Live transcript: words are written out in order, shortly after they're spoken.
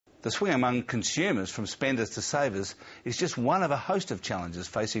The swing among consumers from spenders to savers is just one of a host of challenges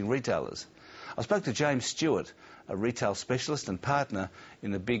facing retailers. I spoke to James Stewart, a retail specialist and partner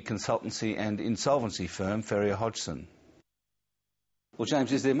in the big consultancy and insolvency firm Ferrier Hodgson. Well,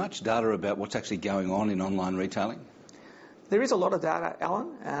 James, is there much data about what's actually going on in online retailing? There is a lot of data,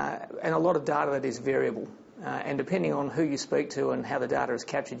 Alan, and a lot of data that is variable. And depending on who you speak to and how the data is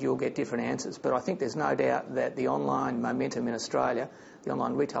captured, you'll get different answers. But I think there's no doubt that the online momentum in Australia, the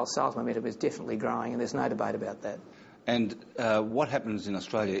online retail sales momentum, is definitely growing, and there's no debate about that. And what happens in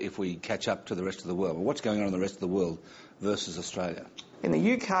Australia if we catch up to the rest of the world? What's going on in the rest of the world versus Australia? In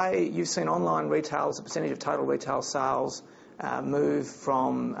the UK, you've seen online retail as a percentage of total retail sales move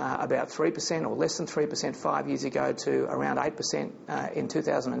from about 3% or less than 3% 5 years ago to around 8% in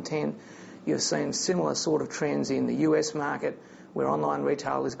 2010. You've seen similar sort of trends in the US market, where online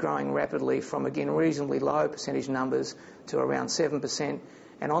retail is growing rapidly from, again, reasonably low percentage numbers to around 7%.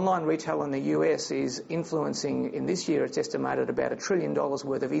 And online retail in the US is influencing, in this year, it's estimated about $1 trillion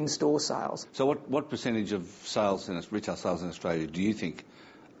worth of in-store sales. So what percentage of sales in retail sales in Australia do you think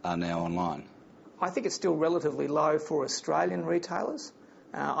are now online? I think it's still relatively low for Australian retailers.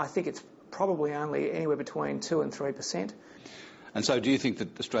 I think it's probably only anywhere between 2 and 3%. And so do you think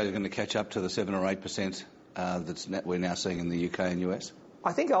that Australia is going to catch up to the 7 or 8% that we're now seeing in the UK and US?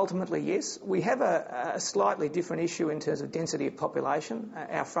 I think ultimately, yes. We have a slightly different issue in terms of density of population.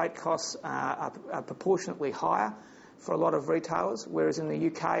 Our freight costs are proportionately higher for a lot of retailers, whereas in the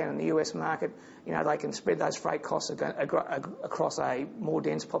UK and in the US market, they can spread those freight costs across a more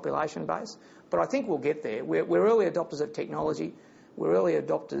dense population base. But I think we'll get there. We're early adopters of technology. We're early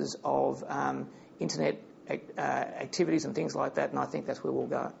adopters of internet activities and things like that, and I think that's where we'll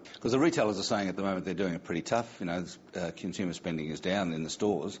go. Because the retailers are saying at the moment they're doing it pretty tough. Consumer spending is down in the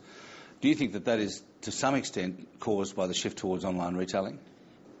stores. Do you think that is, to some extent, caused by the shift towards online retailing?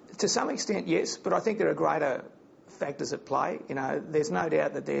 To some extent, yes, but I think there are greater factors at play. There's no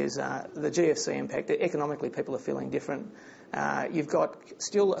doubt that there's the GFC impact. Economically, people are feeling different. You've got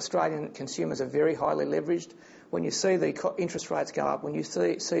still Australian consumers are very highly leveraged. When you see the interest rates go up, when you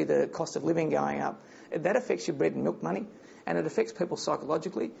see the cost of living going up, that affects your bread and milk money, and it affects people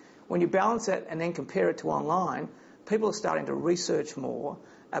psychologically. When you balance that and then compare it to online, people are starting to research more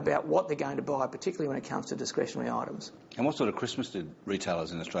about what they're going to buy, particularly when it comes to discretionary items. And what sort of Christmas did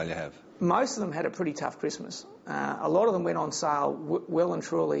retailers in Australia have? Most of them had a pretty tough Christmas. A lot of them went on sale well and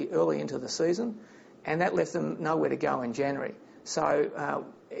truly early into the season, and that left them nowhere to go in January. So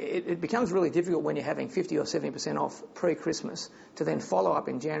it becomes really difficult when you're having 50 or 70% off pre-Christmas to then follow up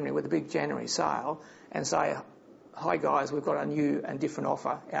in January with a big January sale and say, hi guys, we've got a new and different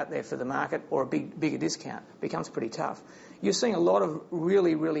offer out there for the market, or a bigger discount. It becomes pretty tough. You're seeing a lot of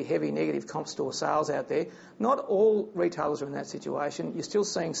really, really heavy negative comp store sales out there. Not all retailers are in that situation. You're still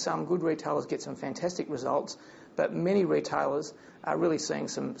seeing some good retailers get some fantastic results, but many retailers are really seeing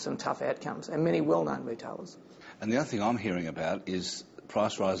some tough outcomes, and many well-known retailers. And the other thing I'm hearing about is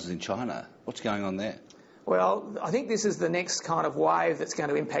price rises in China. What's going on there? Well, I think this is the next kind of wave that's going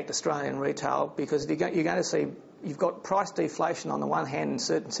to impact Australian retail, because you're going to see, you've got price deflation on the one hand in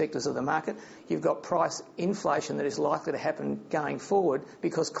certain sectors of the market. You've got price inflation that is likely to happen going forward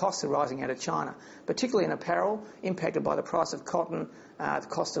because costs are rising out of China, particularly in apparel, impacted by the price of cotton, the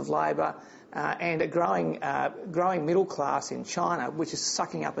cost of labour, and a growing middle class in China, which is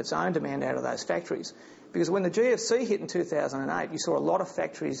sucking up its own demand out of those factories. Because when the GFC hit in 2008, you saw a lot of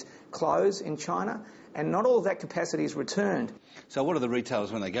factories close in China, and not all of that capacity is returned. So what are the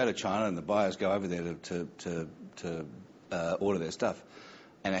retailers, when they go to China and the buyers go over there to order their stuff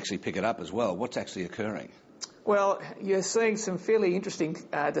and actually pick it up as well, what's actually occurring? Well, you're seeing some fairly interesting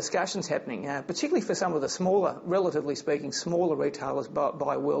discussions happening, particularly for some of the smaller, relatively speaking, smaller retailers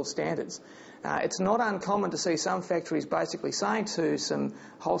by world standards. It's not uncommon to see some factories basically saying to some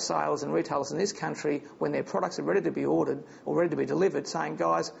wholesalers and retailers in this country, when their products are ready to be ordered or ready to be delivered, saying,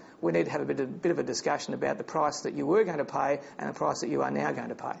 guys, we need to have a bit of a discussion about the price that you were going to pay and the price that you are now going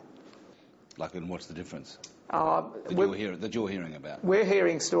to pay. Like, and what's the difference that you're hearing about? We're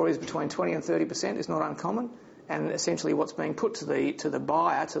hearing stories between 20 and 30% is not uncommon. And essentially what's being put to the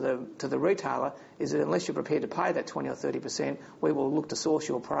buyer, to the retailer, is that unless you're prepared to pay that 20 or 30%, we will look to source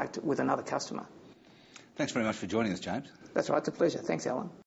your product with another customer. Thanks very much for joining us, James. That's right, it's a pleasure. Thanks, Alan.